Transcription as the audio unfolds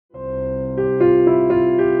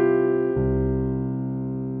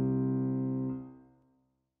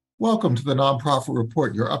Welcome to the Nonprofit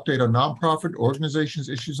Report, your update on nonprofit organizations,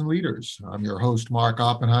 issues, and leaders. I'm your host, Mark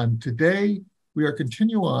Oppenheim. Today, we are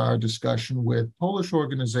continuing our discussion with Polish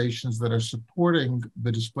organizations that are supporting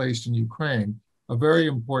the displaced in Ukraine, a very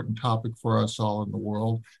important topic for us all in the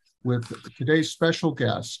world, with today's special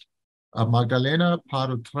guest, Magdalena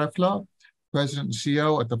Pardel-Trefler, President and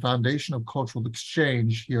CEO at the Foundation of Cultural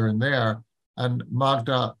Exchange here and there. And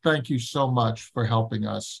Magda, thank you so much for helping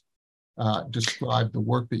us describe the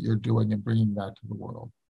work that you're doing and bringing that to the world.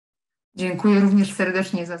 Dziękuję również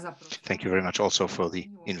serdecznie za zaproszenie. Thank you very much also for the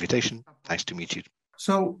invitation. Nice to meet you.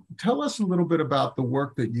 So tell us a little bit about the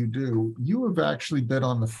work that you do. You have actually been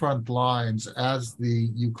on the front lines as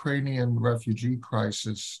the Ukrainian refugee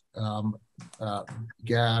crisis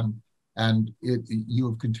began, and you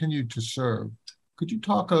have continued to serve. Could you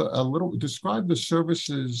talk a little, describe the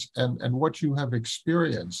services and what you have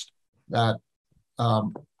experienced that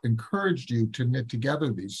encouraged you to knit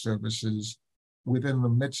together these services within the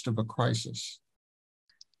midst of a crisis?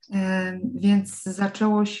 Więc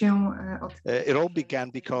zaczęło się od... It all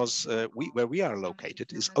began because where we are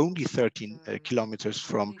located is only 13 kilometers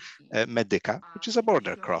from Medyka, which is a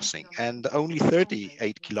border crossing, and only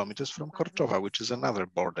 38 kilometers from Korczowa, which is another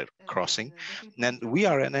border crossing. And we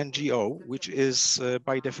are an NGO, which is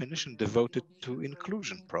by definition devoted to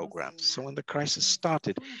inclusion programs. So when the crisis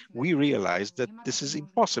started, we realized that this is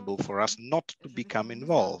impossible for us not to become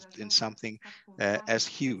involved in something as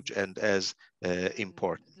huge and as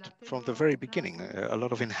important. From the very beginning, a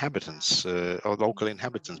lot of inhabitants or local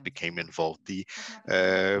inhabitants became involved. The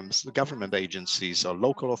government agencies or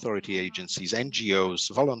local authority agencies,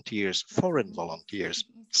 NGOs, volunteers, foreign volunteers.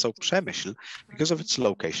 So Przemyśl, because of its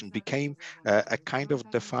location, became a kind of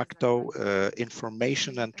de facto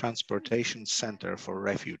information and transportation center for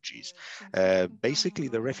refugees. Basically,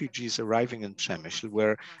 the refugees arriving in Przemyśl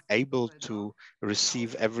were able to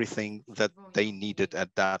receive everything that they needed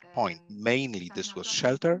at that point. Mainly, this was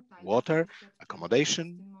shelter, water,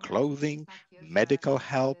 accommodation, clothing, medical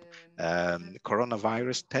help,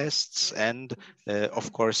 coronavirus tests, and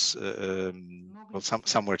of course,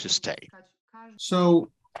 somewhere to stay. So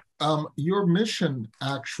your mission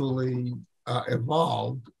actually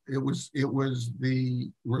evolved. It was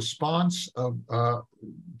the response of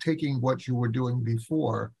taking what you were doing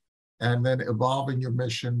before and then evolving your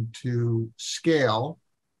mission to scale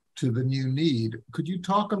to the new need. Could you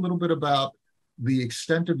talk a little bit about the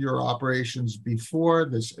extent of your operations before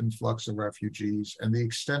this influx of refugees and the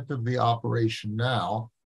extent of the operation now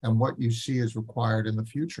and what you see is required in the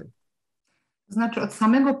future? Znaczy od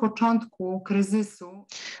samego początku kryzysu.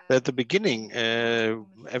 At the beginning,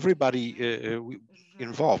 everybody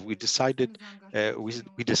involved, we decided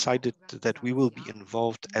that we will be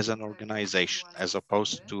involved as an organization as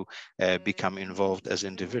opposed to become involved as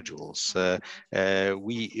individuals.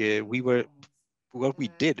 What we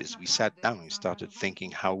did is we sat down, we started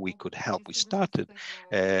thinking how we could help. We started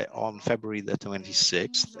on February the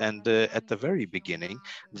 26th, and at the very beginning,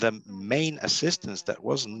 the main assistance that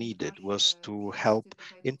was needed was to help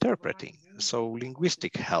interpreting, so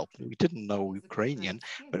linguistic help. We didn't know Ukrainian,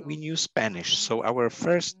 but we knew Spanish. So our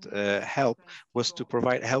first help was to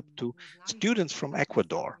provide help to students from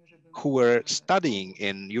Ecuador who were studying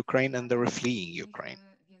in Ukraine and they were fleeing Ukraine.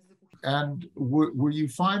 And were you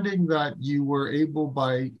finding that you were able,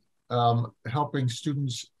 by helping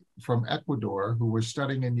students from Ecuador who were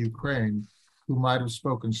studying in Ukraine, who might have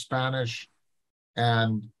spoken Spanish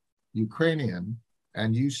and Ukrainian,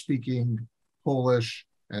 and you speaking Polish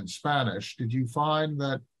and Spanish, did you find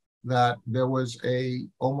that there was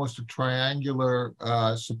almost a triangular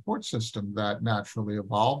support system that naturally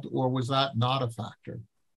evolved, or was that not a factor?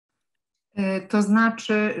 To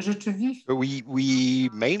znaczy rzeczywiście. We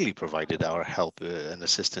mainly provided our help and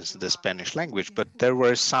assistance in the Spanish language, but there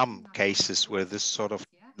were some cases where this sort of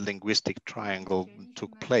linguistic triangle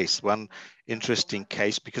took place. One interesting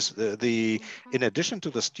case, because in addition to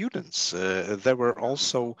the students, there were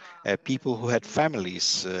also people who had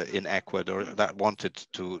families in Ecuador that wanted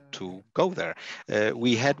to go there.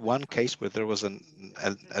 We had one case where there was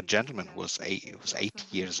a gentleman who was 80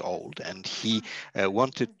 years old, and he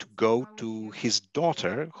wanted to go to his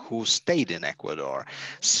daughter who stayed in Ecuador.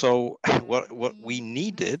 So what we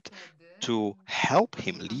needed to help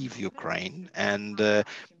him leave Ukraine, and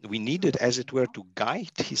we needed, as it were, to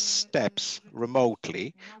guide his steps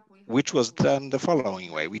remotely, which was done the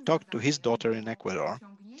following way. We talked to his daughter in Ecuador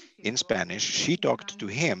in Spanish, she talked to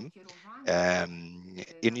him,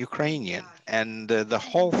 in Ukrainian, and the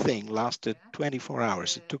whole thing lasted 24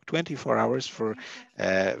 hours. It took 24 hours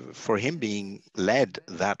for him being led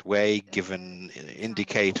that way, given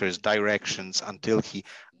indicators, directions, until he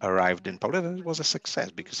arrived in Poland. And it was a success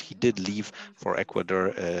because he did leave for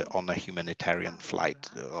Ecuador on a humanitarian flight,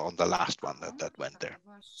 on the last one that went there.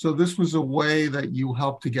 So this was a way that you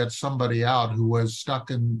helped to get somebody out who was stuck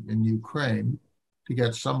in Ukraine, to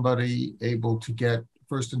get somebody able to get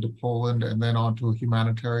first into Poland and then onto a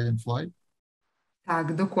humanitarian flight?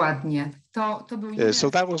 Tak, dokładnie. So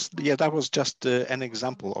that was just an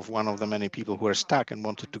example of one of the many people who were stuck and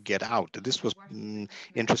wanted to get out. This was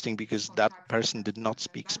interesting because that person did not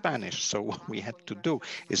speak Spanish. So what we had to do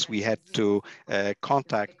is we had to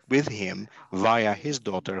contact with him via his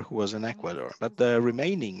daughter, who was in Ecuador. But the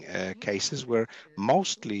remaining cases were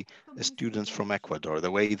mostly students from Ecuador.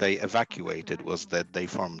 The way they evacuated was that they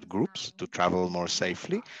formed groups to travel more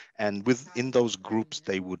safely, and within those groups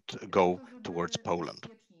they would go towards Poland.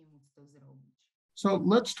 So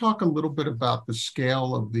let's talk a little bit about the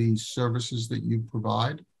scale of the services that you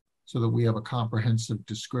provide, so that we have a comprehensive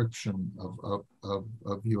description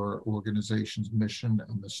of your organization's mission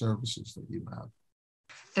and the services that you have.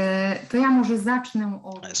 To ja może zacznę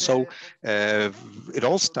od... So it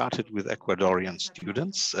all started with Ecuadorian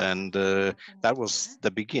students, and that was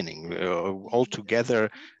the beginning. Altogether,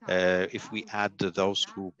 if we add those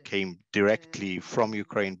who came directly from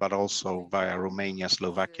Ukraine, but also via Romania,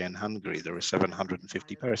 Slovakia, and Hungary, there were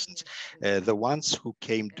 750 persons. The ones who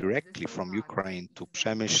came directly from Ukraine to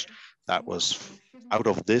Przemyśl, that was, out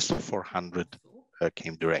of this, 400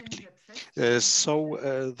 came directly. So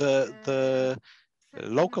the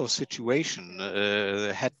local situation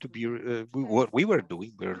had to be, what we were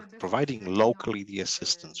doing, we were providing locally the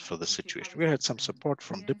assistance for the situation. We had some support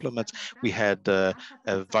from diplomats. We had a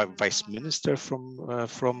vice minister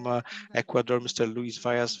from Ecuador, Mr. Luis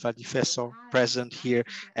Vallas Vadifeso, present here.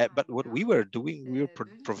 But what we were doing, we were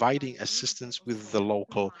providing assistance with the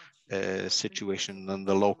local situation and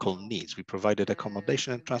the local needs. We provided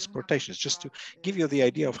accommodation and transportation, just to give you the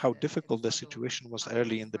idea of how difficult the situation was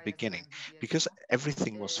early in the beginning, because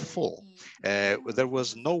everything was full. There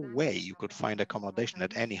was no way you could find accommodation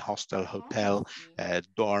at any hostel, hotel,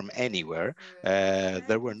 dorm, anywhere.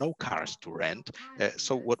 There were no cars to rent.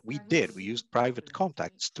 So what we did, we used private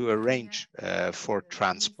contacts to arrange for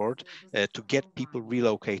transport to get people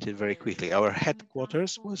relocated very quickly. Our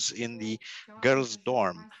headquarters was in the girls'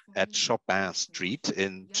 dorm at Chopin Street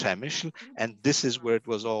in Przemyśl, and this is where it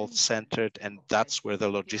was all centered, and that's where the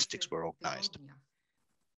logistics were organized.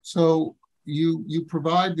 So you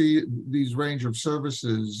provide these range of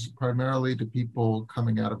services primarily to people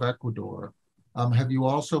coming out of Ecuador. Have you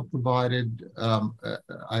also provided?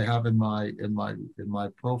 I have in my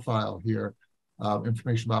profile here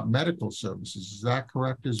information about medical services. Is that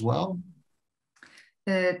correct as well?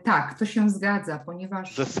 Tak, to się zgadza,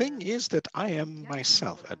 ponieważ... The thing is that I am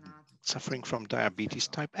myself suffering from diabetes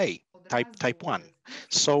type A, type 1.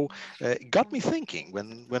 So it got me thinking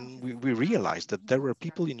when we realized that there were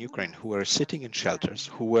people in Ukraine who were sitting in shelters,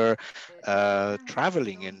 who were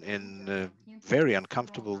traveling in very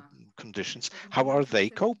uncomfortable conditions. How are they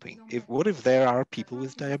coping? What if there are people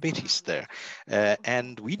with diabetes there?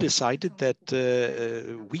 And we decided that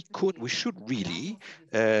we should really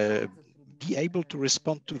be able to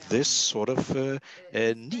respond to this sort of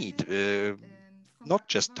need, not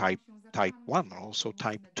just type 1, also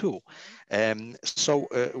type 2. So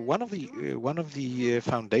one of the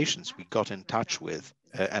foundations we got in touch with,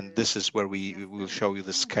 and this is where we will show you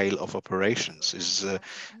the scale of operations, is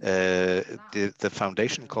the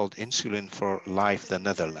foundation called INSULIN for Life, the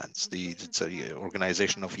Netherlands. It's an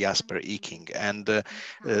organization of Jasper, Iking, and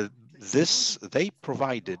they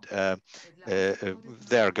provided.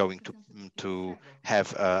 They are going to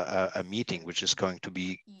have a meeting which is going to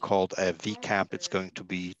be called a VCAP. It's going to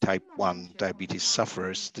be type 1 diabetes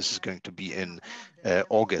sufferers. This is going to be in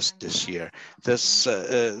August this year. This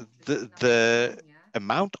the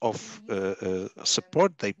amount of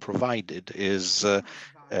support they provided is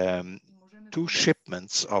 2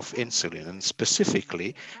 shipments of insulin, and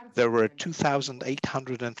specifically there were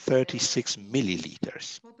 2,836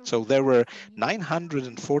 milliliters. So there were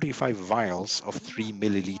 945 vials of 3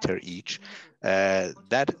 milliliter each.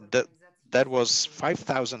 That was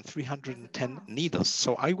 5,310 needles.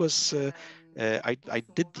 So I was I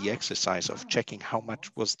did the exercise of checking how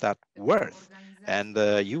much was that worth. And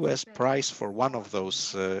the US price for one of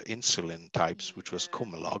those insulin types, which was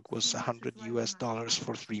Comelog, was $100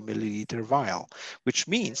 for 3 milliliter vial, which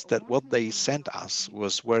means that what they sent us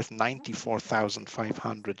was worth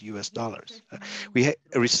 $94,500. We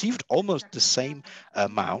received almost the same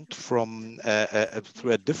amount from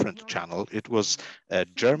through a different channel. It was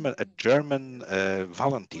German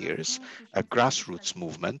volunteers, a grassroots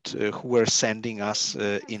movement who were sending us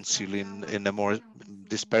insulin in a more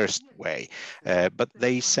dispersed way, but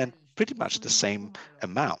they sent pretty much the same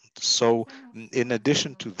amount. So in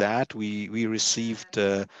addition to that, we received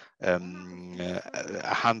 100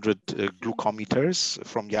 glucometers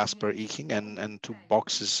from Jasper, Iking, and 2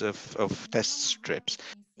 boxes of test strips.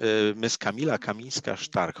 Ms. Kamila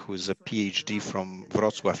Kamińska-Sztark, who is a PhD from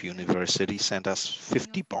Wrocław University, sent us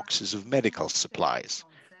 50 boxes of medical supplies.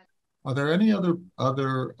 Are there any other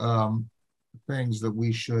things that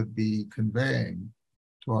we should be conveying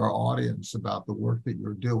to our audience about the work that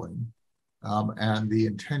you're doing and the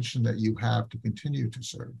intention that you have to continue to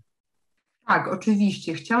serve? Tak,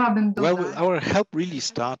 oczywiście. Chciałabym dodać... Well, our help really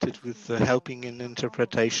started with helping in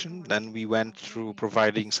interpretation. Then we went through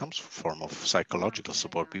providing some form of psychological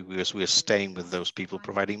support because we are staying with those people,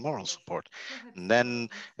 providing moral support. And then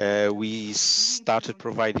we started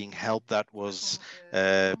providing help that was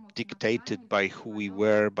dictated by who we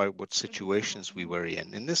were, by what situations we were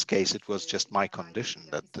in. In this case, it was just my condition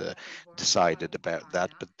that decided about that.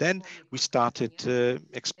 But then we started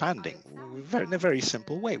expanding in a very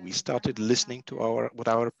simple way. We started listening to what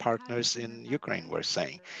our partners in Ukraine were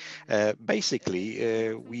saying.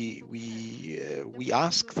 Basically, we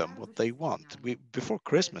asked them what they want. Before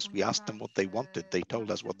Christmas, we asked them what they wanted. They told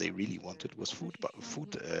us what they really wanted was food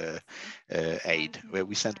aid, where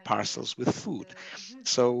we sent parcels with food.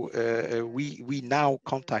 So we now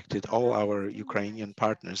contacted all our Ukrainian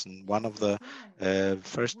partners, and one of the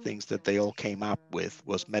first things that they all came up with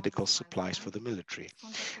was medical supplies for the military.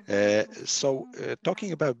 So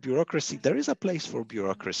talking about bureaucracy, there is a place for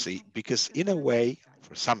bureaucracy because in a way,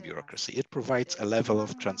 for some bureaucracy, it provides a level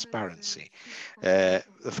of transparency. The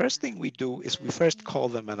first thing we do is we first call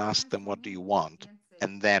them and ask them, what do you want?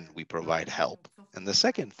 And then we provide help. And the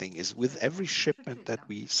second thing is with every shipment that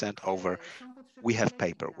we send over, we have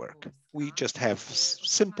paperwork. We just have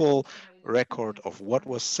simple record of what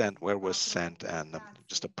was sent, where was sent, and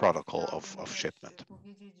just a protocol of shipment.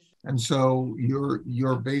 And so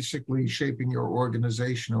you're basically shaping your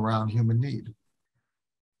organization around human need.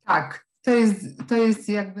 Tak, to jest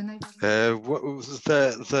jakby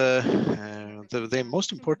the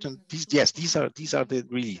most important. These are the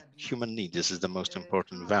really human need. This is the most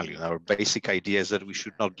important value. Our basic idea is that we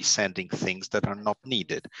should not be sending things that are not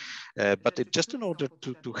needed, but just in order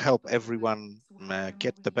to help everyone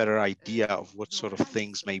get the better idea of what sort of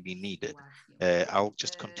things may be needed. I'll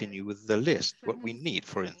just continue with the list. What we need,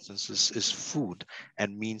 for instance, is food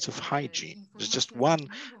and means of hygiene. There's just one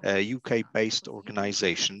UK-based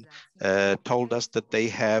organization told us that they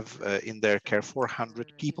have in their care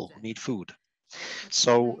 400 people who need food.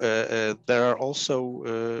 So there are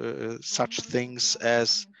also such things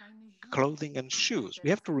as clothing and shoes.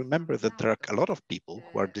 We have to remember that there are a lot of people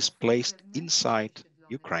who are displaced inside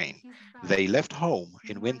Ukraine. They left home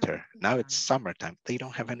in winter. Now it's summertime. They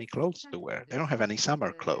don't have any clothes to wear. They don't have any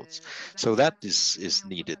summer clothes. So that is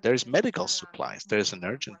needed. There's medical supplies. There's an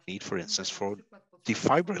urgent need, for instance, for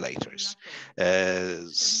defibrillators.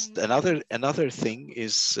 Another thing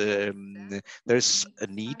is there's a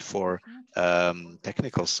need for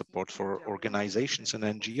technical support for organizations and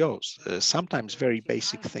NGOs. Sometimes very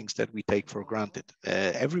basic things that we take for granted.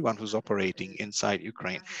 Everyone who's operating inside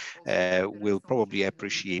Ukraine will probably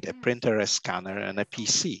appreciate a printer, a scanner, and a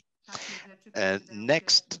PC.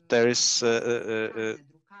 Next, there is the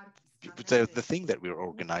thing that we're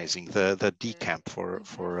organizing, the D-camp for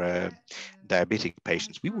diabetic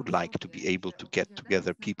patients. We would like to be able to get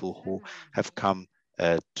together people who have come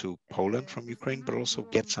to Poland from Ukraine, but also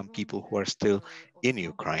get some people who are still in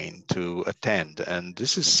Ukraine to attend. And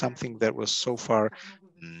this is something that was so far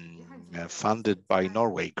funded by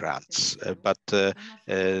Norway grants, but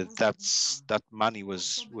that money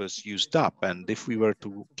was used up. And if we were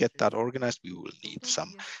to get that organized, we will need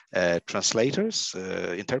some translators,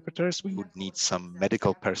 interpreters. We would need some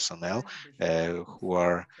medical personnel who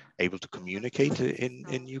are able to communicate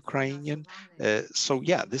in Ukrainian. So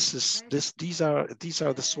yeah, these are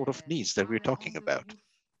the sort of needs that we're talking about.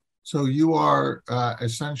 So you are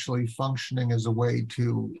essentially functioning as a way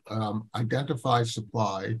to identify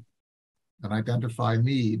supply and identify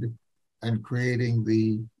need and creating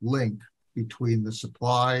the link between the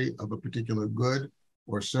supply of a particular good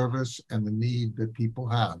or service and the need that people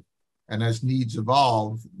have. And as needs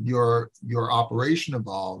evolve, your operation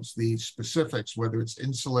evolves. The specifics, whether it's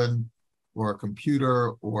insulin or a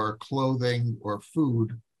computer or clothing or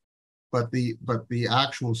food, but the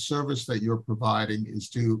actual service that you're providing is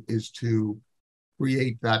to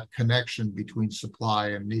create that connection between supply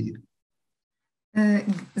and need.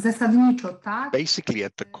 Zasadniczo, tak. Basically,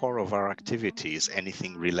 at the core of our activity is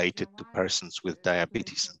anything related to persons with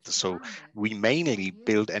diabetes. So we mainly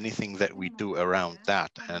build anything that we do around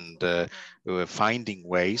that, and we're finding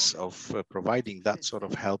ways of providing that sort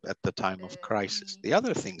of help at the time of crisis. The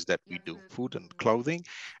other things that we do, food and clothing,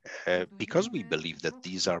 because we believe that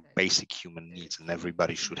these are basic human needs and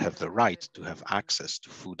everybody should have the right to have access to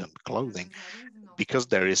food and clothing, because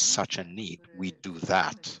there is such a need, we do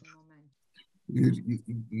that.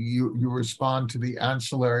 You respond to the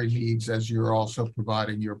ancillary needs as you're also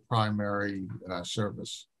providing your primary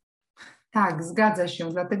service. Tak, zgadza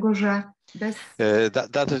się, dlatego że bez...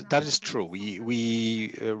 That is true. We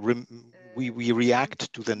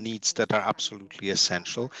react to the needs that are absolutely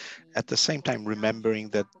essential, at the same time remembering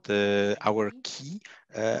that our key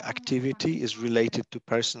activity is related to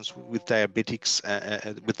persons with diabetes,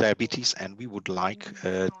 and we would like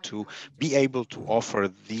to be able to offer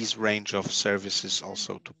these range of services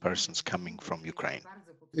also to persons coming from Ukraine.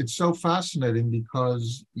 It's so fascinating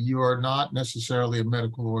because you are not necessarily a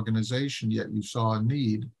medical organization, yet you saw a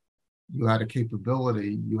need, you had a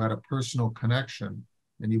capability, you had a personal connection,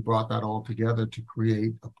 and you brought that all together to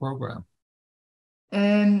create a program.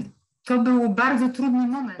 To był bardzo trudny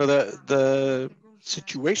moment. The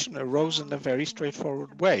situation arose in a very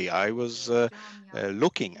straightforward way. I was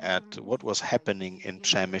looking at what was happening in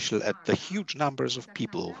Przemyśl, at the huge numbers of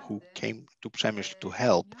people who came to Przemyśl to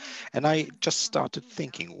help. And I just started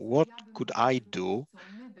thinking, what could I do?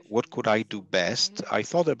 What could I do best? I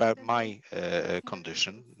thought about my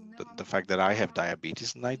condition, the fact that I have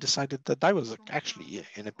diabetes, and I decided that I was actually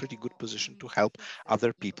in a pretty good position to help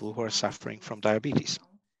other people who are suffering from diabetes.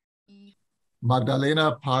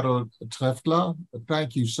 Magdalena Pardel-Trefler,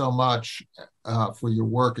 thank you so much for your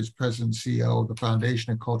work as President and CEO of the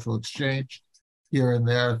Foundation and Cultural Exchange here and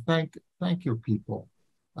there. Thank your people.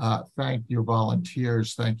 Thank your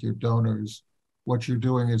volunteers. Thank your donors. What you're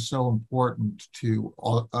doing is so important to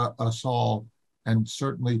us all, and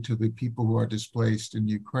certainly to the people who are displaced in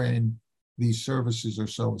Ukraine. These services are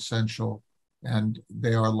so essential and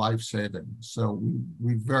they are life-saving. So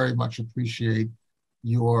we very much appreciate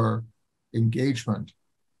your engagement,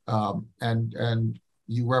 and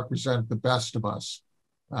you represent the best of us.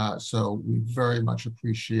 So we very much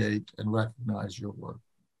appreciate and recognize your work.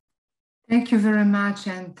 Thank you very much,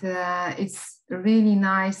 and it's really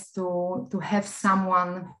nice to have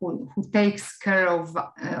someone who takes care of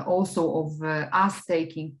also of us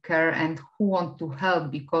taking care and who want to help,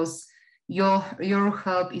 because your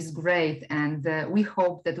help is great, and we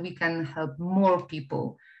hope that we can help more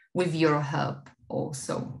people with your help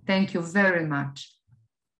also. Thank you very much.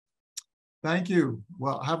 Thank you.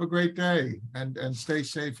 Well, have a great day and stay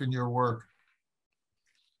safe in your work.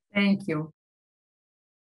 Thank you.